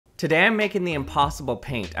Today I'm making the impossible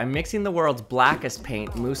paint. I'm mixing the world's blackest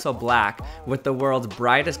paint, Musso Black, with the world's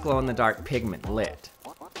brightest glow-in-the-dark pigment, Lit.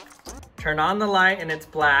 Turn on the light and it's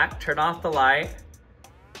black, turn off the light,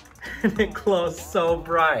 and it glows so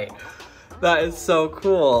bright. That is so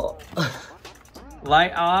cool.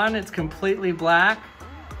 Light on, it's completely black.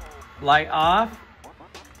 Light off,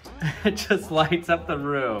 it just lights up the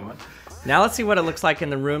room. Now let's see what it looks like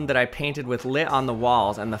in the room that I painted with Lit on the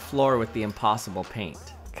walls and the floor with the impossible paint.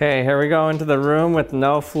 Okay, here we go into the room with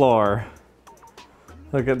no floor.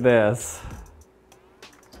 Look at this.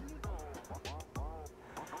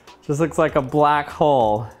 Just looks like a black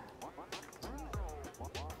hole.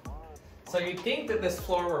 So you'd think that this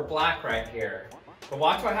floor were black right here, but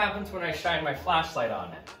watch what happens when I shine my flashlight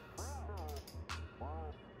on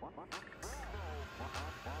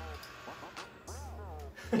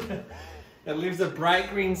it. It leaves a bright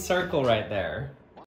green circle right there.